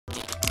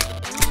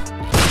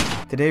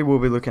Today we'll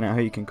be looking at how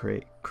you can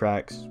create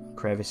cracks,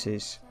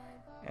 crevices,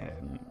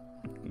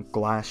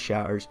 glass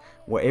shatters,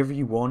 whatever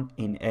you want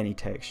in any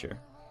texture.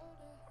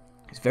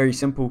 It's very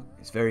simple,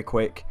 it's very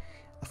quick.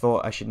 I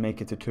thought I should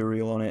make a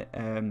tutorial on it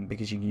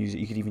because you can use it.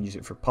 You could even use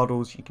it for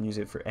puddles, you can use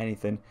it for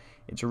anything.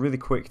 It's a really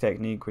quick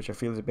technique which I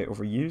feel is a bit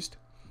overused.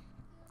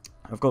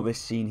 I've got this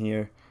scene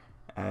here.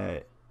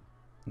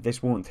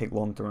 This won't take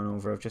long to run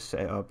over. I've just set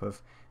it up.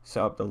 I've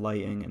set up the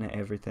lighting and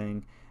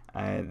everything.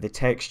 The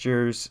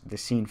textures, the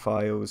scene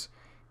files,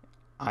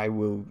 I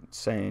will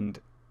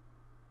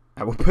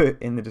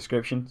put in the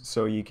description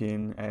so you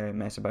can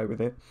mess about with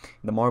it.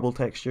 The marble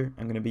texture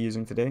I'm going to be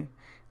using today,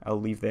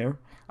 I'll leave there.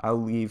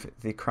 I'll leave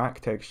the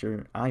crack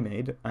texture I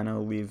made, and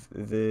I'll leave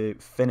the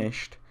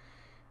finished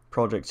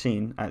project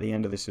scene at the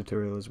end of this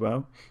tutorial as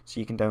well, so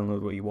you can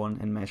download what you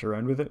want and mess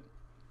around with it.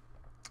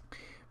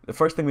 The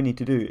first thing we need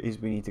to do is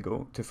we need to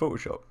go to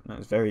Photoshop. Now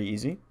it's very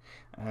easy.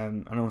 I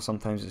know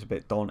sometimes it's a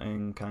bit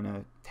daunting, kind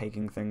of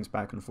taking things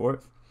back and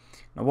forth.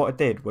 Now what I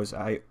did was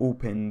I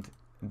opened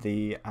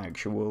the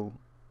actual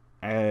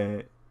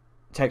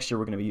texture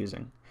we're going to be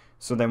using,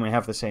 so then we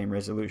have the same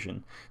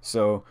resolution.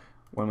 So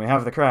when we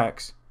have the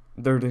cracks,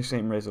 they're the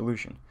same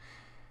resolution.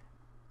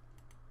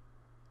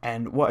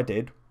 And what I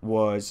did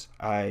was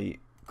I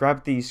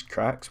grabbed these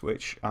cracks,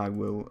 which I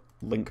will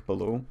link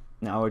below.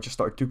 Now I just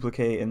started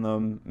duplicating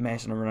them,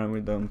 messing around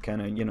with them,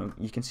 kind of,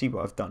 you can see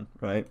what I've done,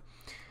 right?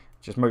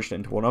 Just merged it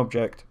into one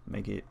object,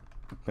 make it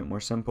a bit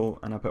more simple,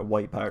 and I put a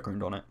white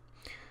background on it.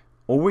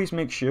 Always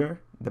make sure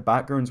the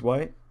background's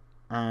white,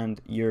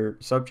 and your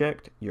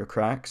subject, your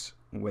cracks,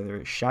 whether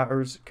it's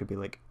shatters, could be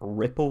like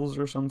ripples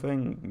or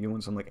something, you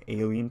want some like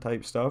alien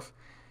type stuff,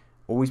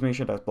 always make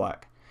sure that's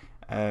black.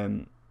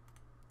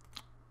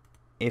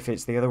 If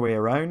it's the other way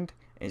around,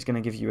 it's going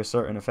to give you a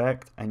certain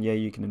effect, and yeah,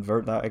 you can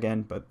invert that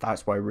again, but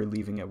that's why we're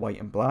leaving it white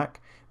and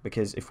black,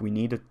 because if we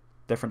need a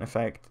different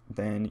effect,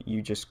 then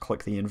you just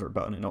click the invert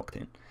button in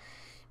Octane.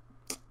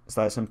 It's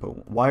that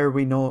simple. Why are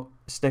we not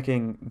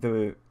sticking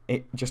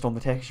it just on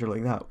the texture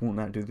like that? Won't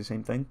that do the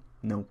same thing?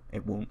 No,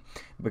 it won't,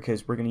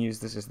 because we're going to use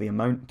this as the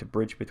amount to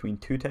bridge between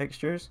two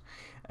textures,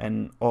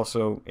 and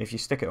also if you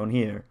stick it on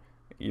here,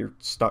 you're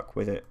stuck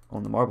with it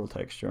on the marble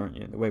texture, aren't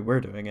you? The way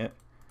we're doing it,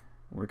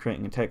 we're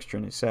creating a texture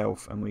in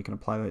itself, and we can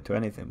apply that to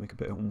anything. We can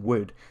put it on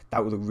wood.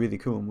 That would look really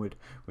cool on wood.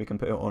 We can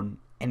put it on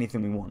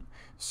anything we want.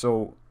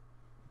 So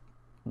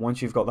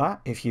once you've got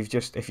that, if you've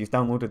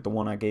downloaded the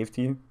one I gave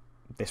to you,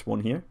 this one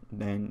here,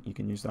 then you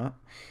can use that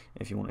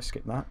if you want to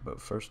skip that. But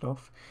first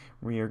off,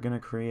 we are going to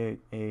create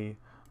a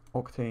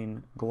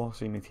Octane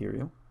glossy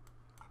material.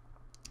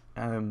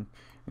 I'm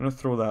going to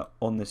throw that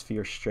on the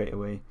sphere straight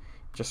away,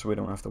 just so we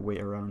don't have to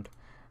wait around.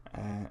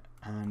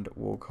 And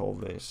we'll call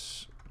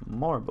this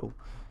marble.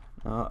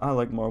 I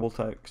like marble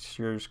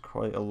textures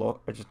quite a lot.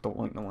 I just don't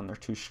like them when they're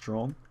too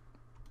strong,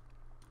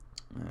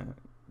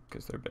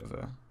 because they're a bit of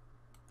a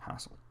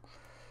hassle.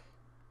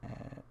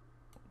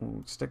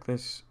 We'll stick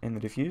this in the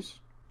diffuse.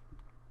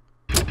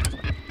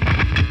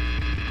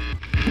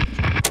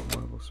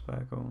 Marble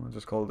speckle. I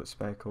just called it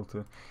speckle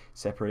to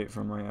separate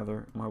from my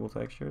other marble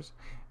textures.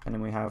 And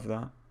then we have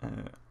that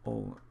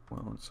all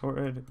well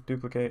sorted.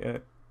 Duplicate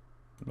it.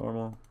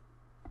 Normal.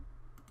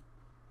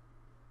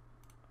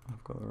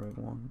 I've got the right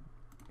one.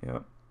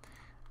 Yep,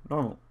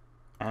 normal.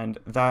 And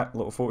that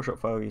little Photoshop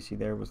file you see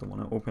there was the one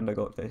I opened. I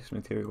got this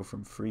material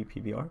from Free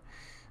PBR.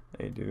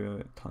 They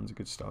do tons of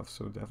good stuff,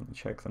 so definitely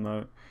check them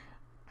out.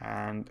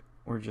 And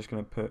we're just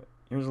going to put,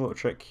 here's a little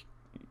trick.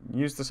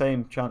 Use the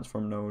same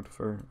transform node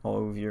for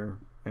all of your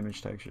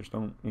image textures.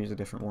 Don't use a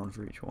different one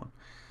for each one.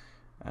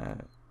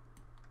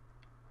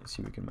 Let's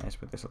see if we can mess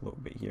with this a little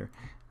bit here.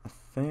 I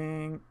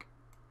think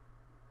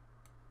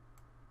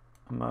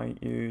I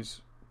might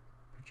use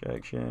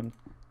projection.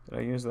 Did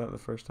I use that the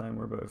first time?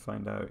 We're about to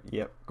find out.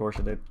 Yep, of course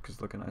I did, because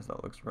looking at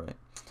that looks right.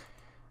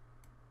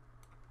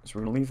 So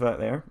we're going to leave that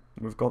there.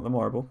 We've got the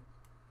marble.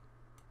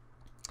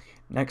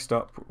 Next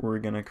up, we're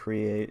going to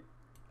create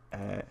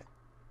a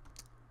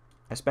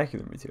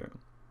specular material.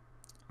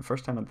 The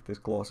first time I did this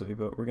glossy,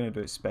 but we're going to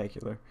do it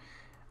specular.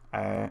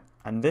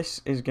 And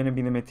this is going to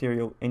be the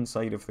material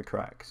inside of the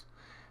cracks.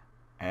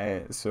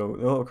 So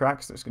the little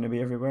cracks that's going to be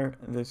everywhere,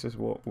 this is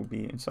what will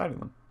be inside of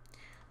them.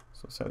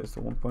 So set this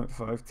to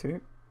 1.52.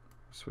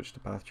 Switch to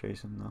path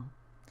tracing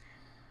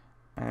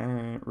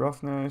now.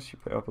 Roughness, you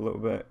put it up a little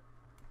bit.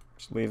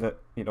 Just leave it.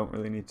 You don't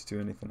really need to do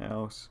anything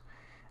else.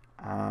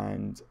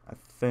 And I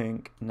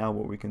think now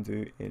what we can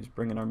do is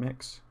bring in our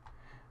mix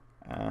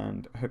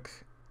and hook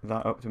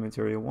that up to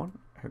material 1,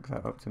 hook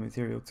that up to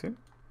material 2.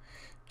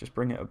 Just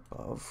bring it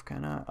above,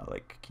 kinda. I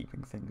like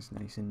keeping things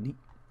nice and neat.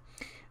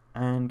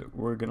 And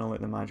we're gonna let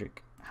the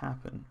magic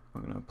happen.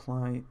 We're gonna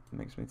apply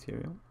mix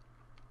material,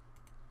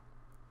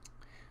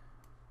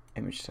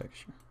 image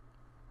texture.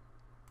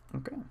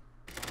 Okay.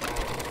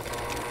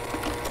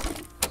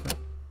 So,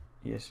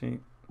 you see,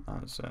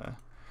 that's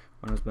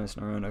when I was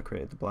messing around, I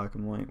created the black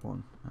and white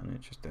one, and it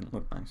just didn't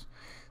look nice.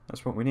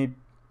 That's what we need.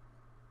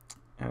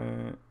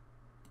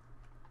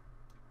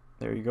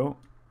 There you go.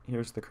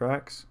 Here's the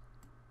cracks.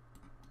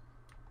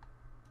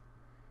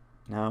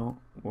 Now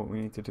what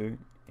we need to do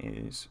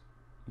is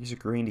use a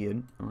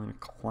gradient. I'm going to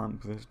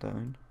clamp this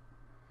down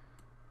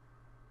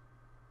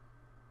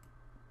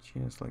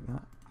just like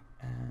that,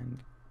 and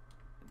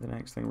the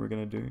next thing we're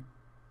going to do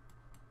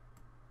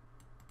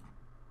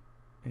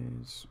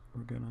is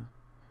we're going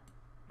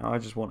to, now I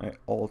just want it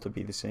all to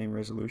be the same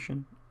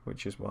resolution,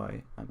 which is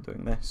why I'm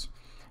doing this.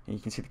 And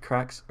you can see the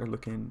cracks are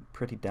looking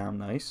pretty damn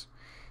nice.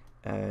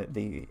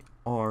 They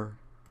are,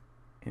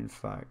 in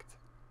fact,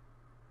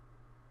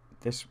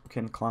 this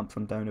can clamp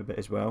them down a bit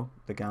as well,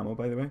 the gamma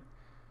by the way,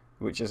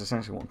 which is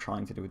essentially what I'm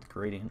trying to do with the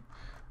gradient.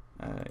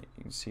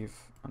 You can see,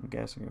 if I'm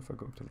guessing if I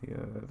go to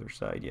the other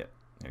side, yeah,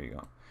 there you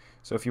go.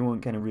 So if you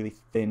want kind of really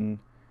thin,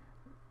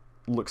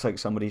 looks like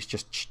somebody's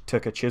just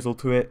took a chisel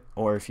to it,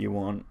 or if you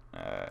want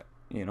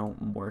you know,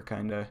 more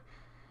kind of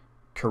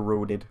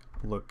corroded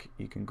look,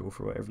 you can go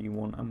for whatever you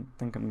want. I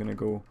think I'm gonna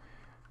go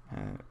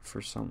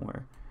for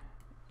somewhere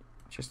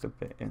just a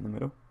bit in the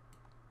middle.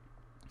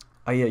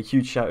 Oh yeah,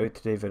 huge shout out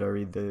to David. I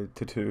read the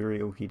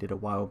tutorial he did a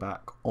while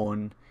back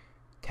on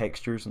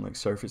textures and like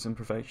surface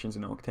imperfections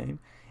in Octane.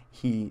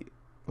 He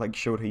like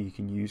showed how you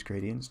can use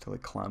gradients to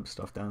like clamp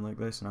stuff down like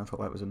this, and I thought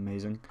that was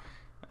amazing.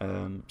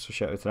 So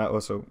shout out to that.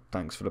 Also,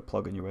 thanks for the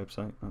plug on your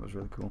website. That was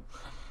really cool.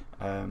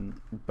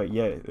 But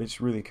yeah,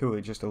 it's really cool.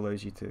 It just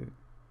allows you to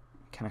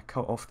kind of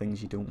cut off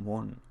things you don't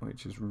want,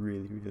 which is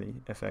really, really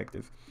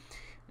effective.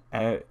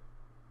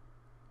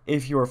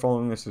 If you are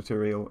following this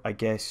tutorial, I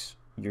guess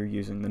you're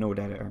using the node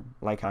editor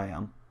like I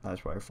am.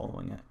 That's why you're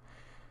following it.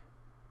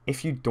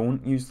 If you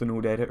don't use the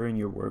node editor in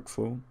your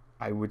workflow,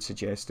 I would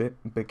suggest it,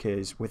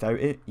 because without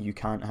it you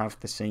can't have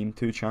the same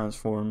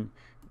transform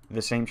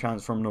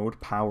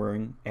node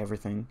powering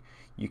everything.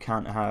 You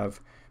can't have,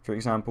 for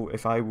example,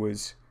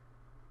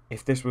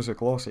 if this was a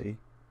glossy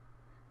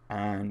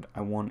and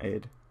I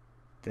wanted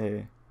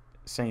the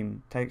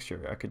same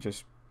texture, I could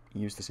just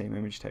use the same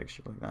image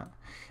texture like that,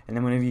 and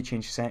then whenever you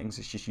change settings,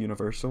 it's just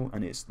universal,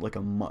 and it's like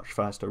a much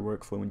faster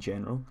workflow in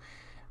general,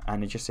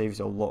 and it just saves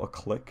a lot of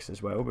clicks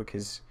as well,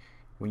 because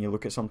when you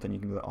look at something you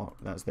can be like, oh,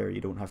 that's there,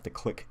 you don't have to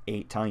click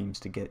 8 times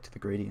to get to the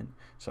gradient.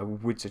 So I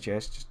would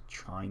suggest just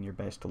trying your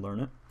best to learn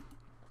it.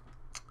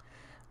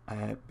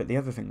 But the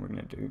other thing we're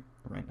going to do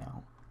right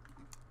now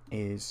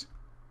is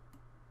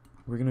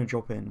we're going to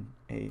drop in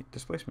a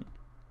displacement.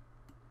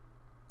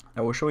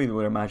 I will show you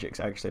where the magic's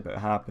actually about to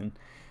happen.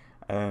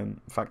 In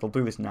fact, I'll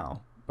do this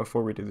now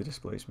before we do the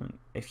displacement.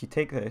 If you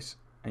take this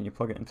and you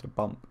plug it into the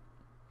bump,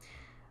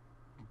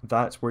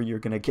 that's where you're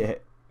going to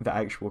get the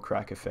actual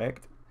crack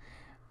effect.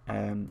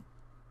 I'm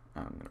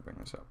going to bring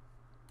this up.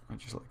 I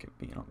just like it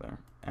being up there.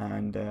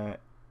 And in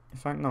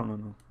fact,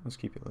 no, let's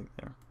keep it like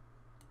there.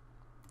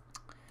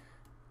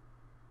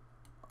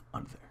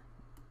 Under there.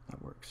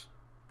 That works.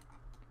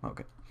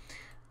 Okay.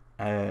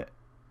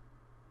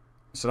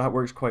 So that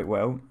works quite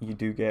well. You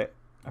do get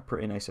a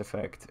pretty nice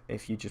effect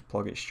if you just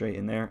plug it straight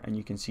in there, and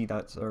you can see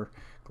that's our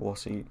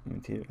glossy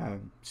material,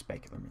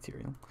 specular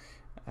material.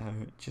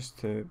 Just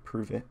to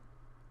prove it,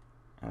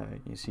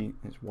 you see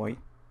it's white.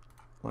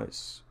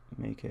 Let's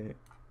make it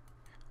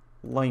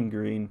lime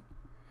green.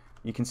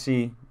 You can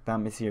see that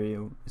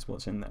material is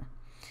what's in there.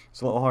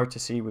 It's a little hard to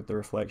see with the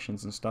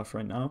reflections and stuff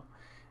right now,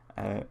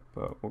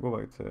 but we'll go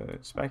back to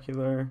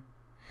specular.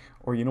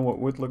 Or you know what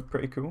would look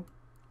pretty cool?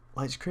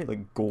 Let's create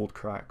like gold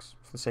cracks.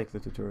 For the sake of the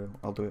tutorial,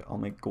 I'll do it. I'll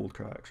make gold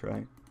cracks,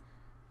 right?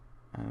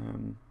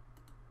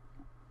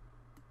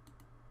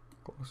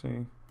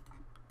 Glossy.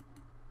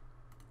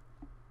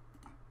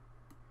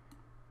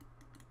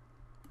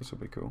 This will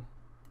be cool.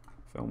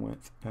 Film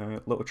width.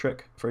 Little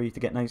trick for you to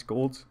get nice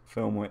golds.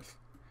 Film width.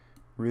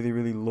 Really,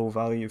 really low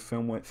value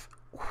film width.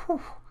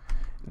 Whew.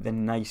 The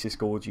nicest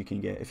golds you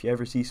can get. If you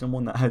ever see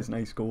someone that has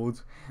nice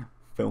golds,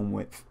 film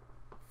width.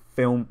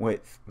 Film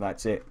width.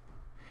 That's it.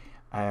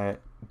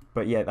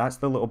 But yeah, that's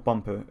the little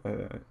bumper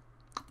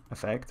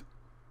effect.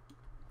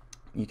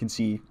 You can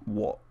see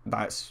what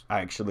that's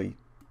actually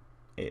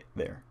it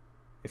there.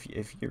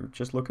 If you're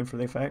just looking for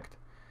the effect,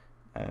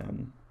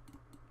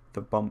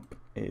 the bump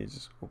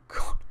is, oh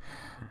god,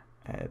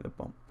 the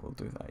bump will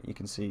do that. You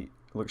can see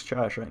it looks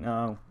trash right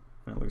now,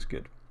 and it looks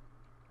good.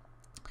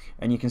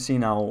 And you can see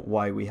now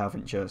why we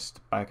haven't just,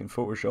 back in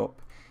Photoshop,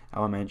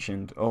 how I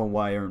mentioned, oh,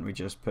 why aren't we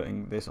just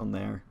putting this on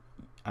there?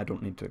 I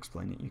don't need to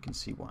explain it, you can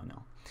see why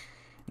now.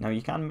 Now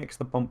you can mix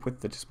the bump with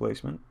the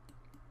displacement,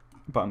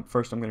 but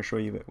first I'm going to show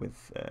you it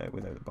with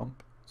without the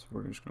bump. So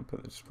we're just going to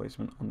put the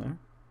displacement on there.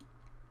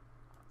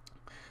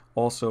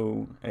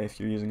 Also, if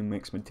you're using a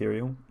mixed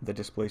material, the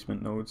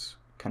displacement nodes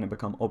kind of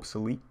become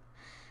obsolete.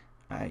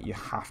 You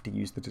have to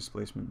use the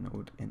displacement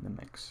node in the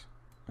mix.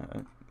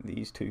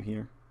 These two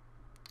here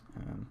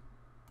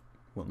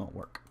will not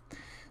work.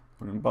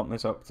 We're going to bump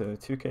this up to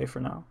 2K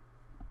for now,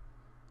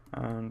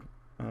 and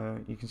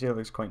you can see it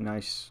looks quite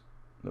nice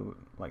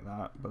like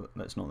that, but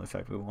that's not the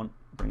effect we want.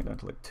 Bring it down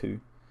to like 2,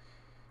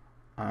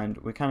 and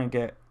we kind of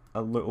get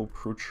a little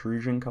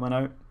protrusion coming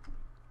out.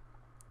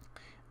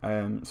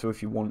 So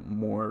if you want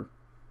more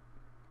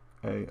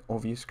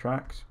obvious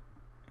cracks,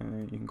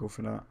 you can go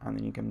for that, and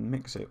then you can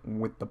mix it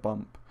with the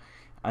bump,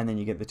 and then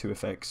you get the two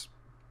effects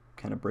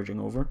kind of bridging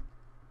over.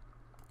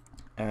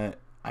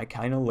 I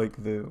kind of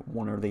like the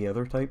one or the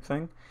other type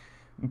thing,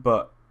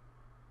 but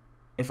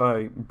if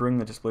I bring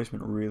the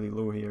displacement really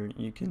low here,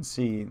 you can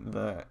see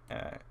that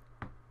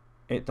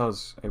it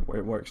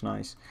works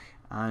nice.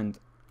 And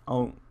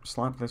I'll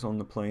slap this on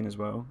the plane as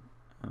well,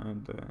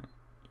 and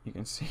you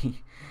can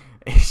see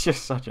it's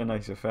just such a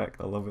nice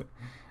effect. I love it.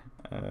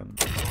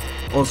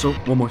 Also,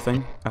 one more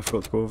thing I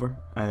forgot to go over.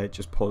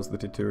 Just pause the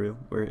tutorial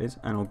where it is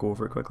and I'll go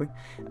over it quickly.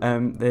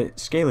 The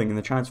scaling and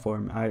the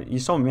transform, you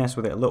saw me mess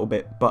with it a little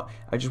bit, but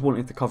I just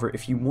wanted to cover,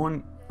 if you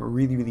want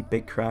really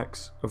big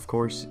cracks, of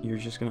course you're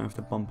just going to have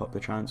to bump up the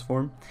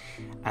transform,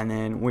 and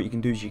then what you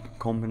can do is you can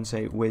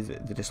compensate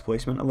with the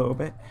displacement a little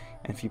bit,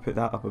 and if you put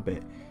that up a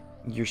bit,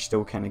 you're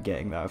still kind of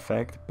getting that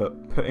effect.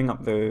 But putting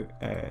up the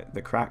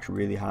cracks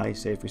really high,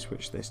 say if we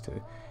switch this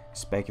to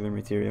specular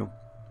material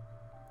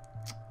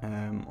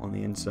on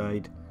the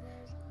inside,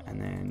 and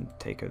then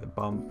take out the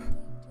bump,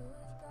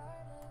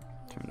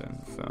 turn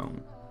down the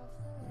film,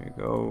 there you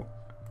go,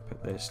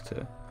 put this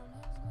to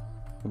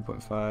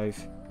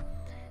 1.5,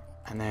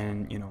 and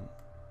then, you know,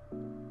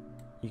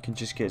 you can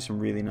just get some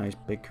really nice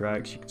big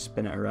cracks. You can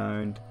spin it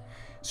around.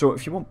 So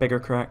if you want bigger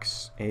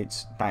cracks,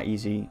 it's that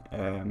easy,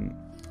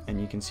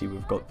 and you can see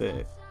we've got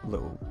the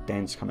little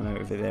dents coming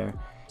out of it there.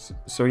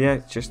 So yeah,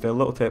 just a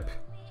little tip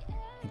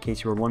in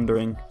case you were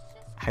wondering,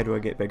 how do I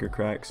get bigger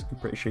cracks? I'm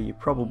pretty sure you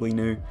probably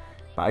knew,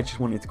 but I just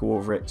wanted to go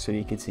over it so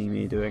you could see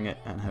me doing it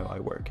and how I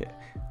work it.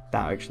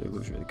 That actually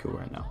looks really cool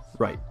right now.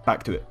 Right,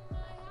 back to it.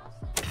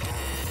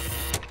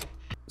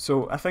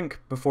 So I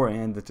think before I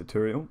end the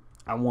tutorial,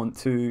 I want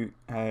to,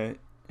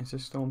 is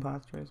this still on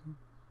path tracing?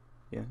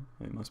 Yeah,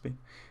 it must be.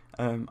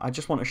 I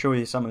just want to show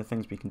you some of the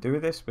things we can do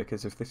with this,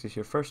 because if this is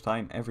your first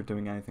time ever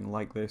doing anything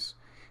like this,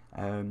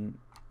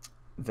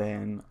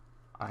 then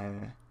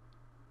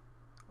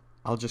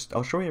I'll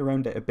show you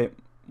around it a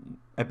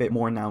bit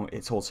more now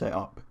it's all set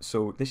up.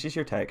 So this is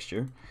your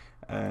texture.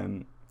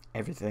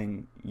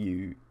 Everything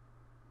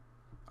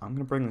I'm going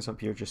to bring this up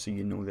here just so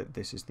you know that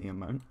this is the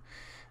amount.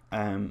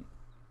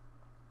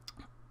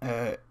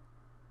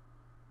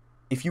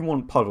 If you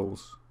want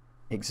puddles,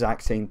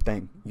 exact same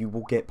thing, you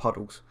will get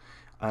puddles.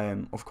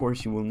 Of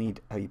course you will need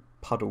a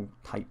puddle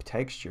type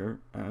texture,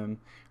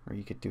 or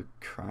you could do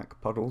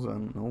crack puddles, I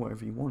don't know,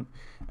 whatever you want.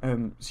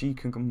 So you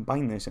can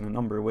combine this in a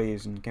number of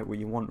ways and get what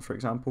you want. For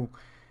example,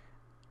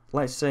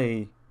 let's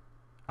say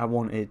I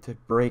wanted to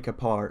break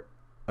apart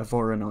a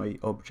Voronoi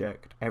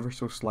object ever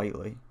so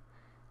slightly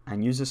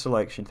and use a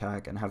selection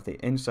tag and have the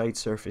inside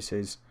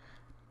surfaces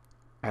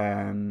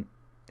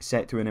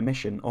set to an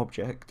emission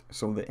object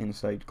so the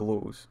inside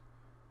glows.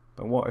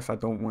 But what if I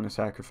don't want to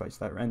sacrifice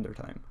that render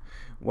time?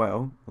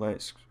 Well,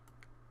 let's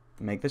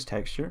make this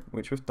texture,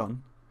 which we've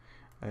done.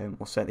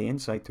 We'll set the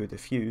inside to a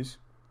diffuse.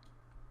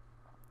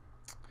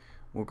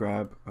 We'll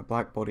grab a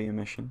blackbody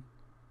emission.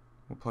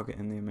 We'll plug it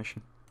in the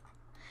emission.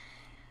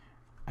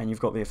 And you've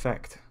got the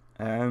effect.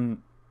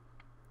 And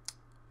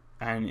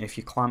if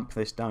you clamp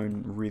this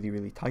down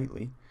really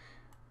tightly,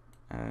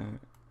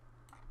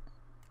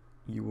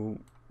 you will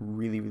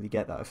really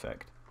get that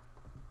effect.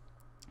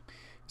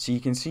 So you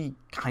can see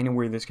kind of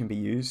where this can be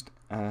used.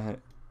 Well,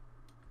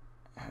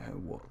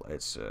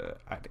 let's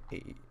add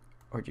a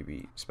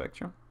RGB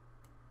spectrum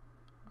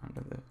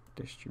under the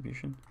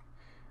distribution,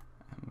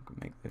 and we can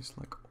make this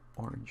like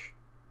orange.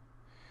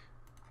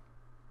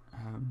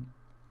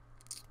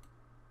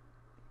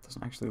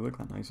 Doesn't actually look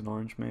that nice in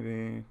orange. Maybe,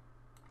 in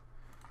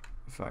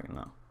fact,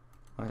 no.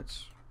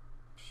 Let's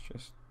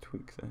just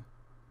tweak the.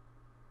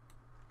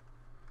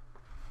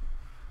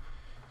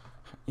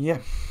 Yeah,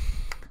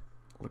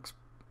 looks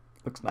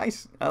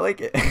nice. I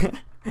like it.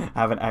 I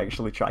haven't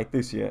actually tried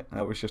this yet.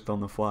 That was just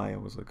on the fly. I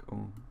was like,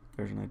 oh,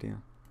 there's an idea.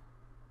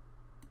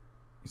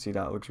 You see,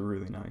 that looks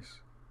really nice.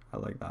 I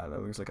like that.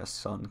 That looks like a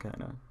sun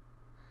kind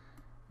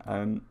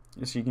of.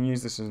 So you can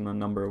use this in a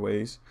number of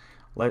ways.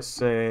 Let's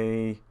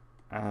say,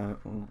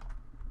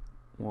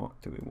 what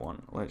do we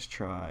want? Let's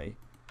try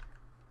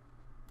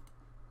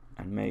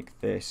and make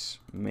this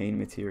main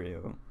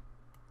material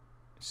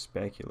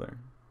specular.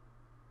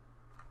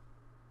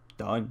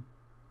 Done.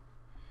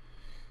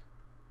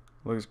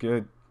 Looks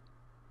good.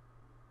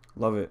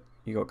 Love it.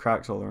 You got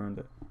cracks all around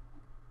it.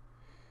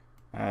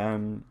 I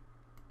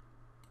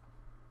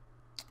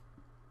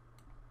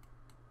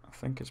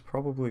think it's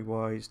probably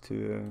wise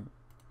to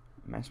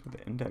mess with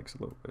the index a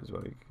little bit as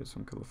well. You can get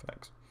some cool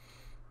effects.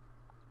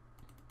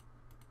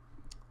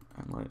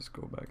 And let's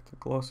go back to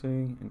glossy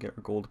and get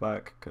our gold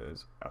back,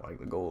 because I like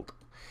the gold.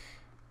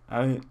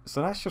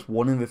 So that's just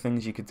one of the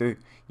things you could do.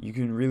 You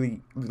can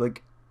really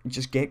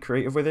just get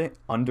creative with it,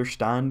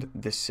 understand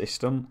the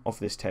system of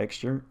this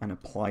texture and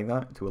apply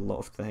that to a lot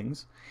of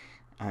things,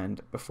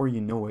 and before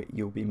you know it,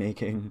 you'll be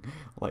making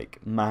like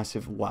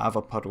massive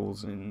lava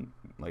puddles and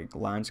like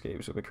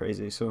landscapes. It'll be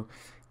crazy. So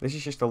this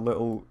is just a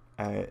little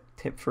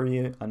tip for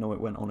you. I know it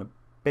went on a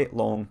bit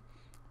long,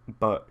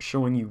 but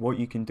showing you what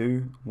you can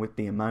do with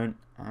the amount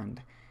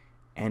and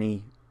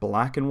any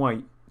black and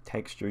white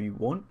texture you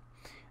want.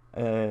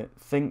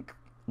 Think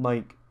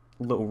like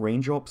little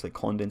raindrops, like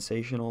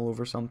condensation all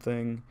over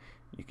something.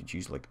 You could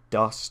use like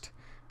dust.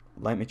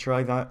 Let me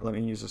try that. Let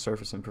me use a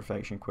surface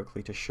imperfection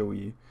quickly to show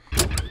you.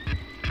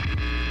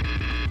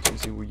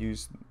 So we'll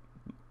use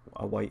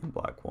a white and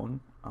black one.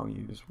 I'll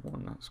use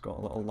one that's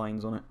got little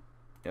lines on it.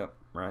 Yep,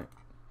 right.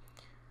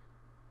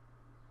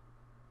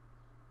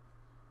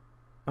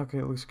 Okay,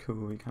 it looks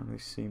cool. You can't really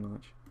see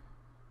much.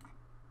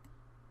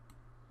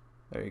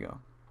 There you go.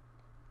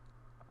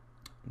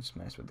 Just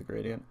mess with the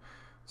gradient.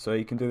 So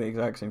you can do the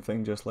exact same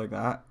thing just like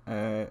that.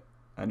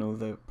 I know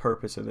the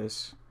purpose of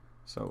this.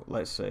 So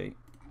let's say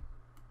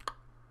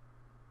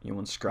you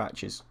want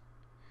scratches.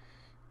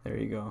 There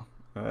you go.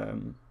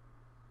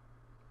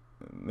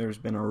 There's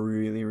been a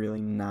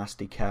really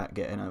nasty cat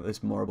getting out of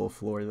this marble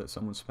floor that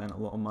someone spent a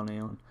lot of money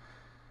on.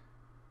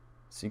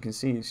 So you can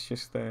see it's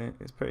just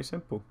it's pretty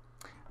simple.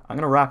 I'm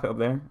gonna wrap it up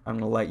there. I'm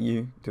gonna let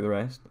you do the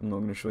rest. I'm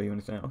not gonna show you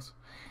anything else.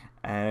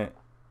 I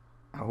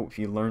hope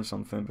you learned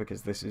something,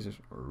 because this is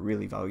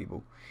really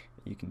valuable.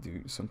 You can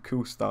do some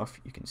cool stuff.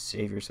 You can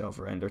save yourself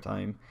render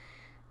time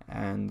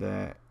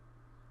and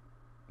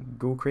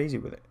go crazy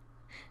with it.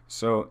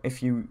 So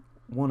if you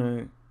want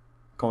to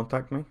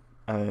contact me,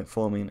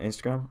 follow me on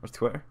Instagram or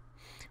Twitter,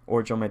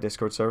 or join my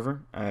Discord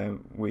server.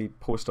 We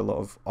post a lot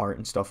of art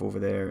and stuff over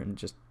there and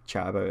just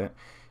chat about it,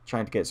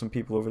 trying to get some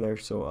people over there,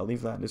 so I'll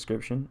leave that in the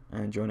description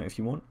and join it if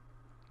you want.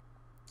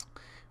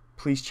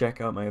 Please check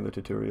out my other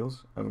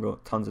tutorials. I've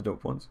got tons of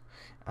dope ones,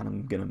 and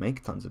I'm gonna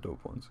make tons of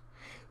dope ones.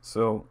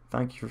 So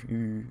thank you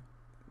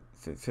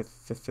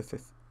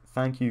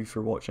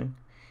for watching,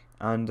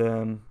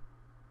 and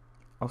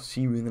I'll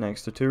see you in the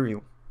next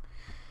tutorial,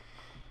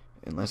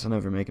 unless I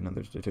never make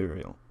another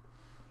tutorial.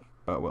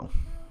 But I will,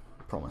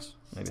 promise.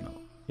 Maybe not.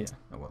 Yeah,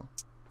 I will.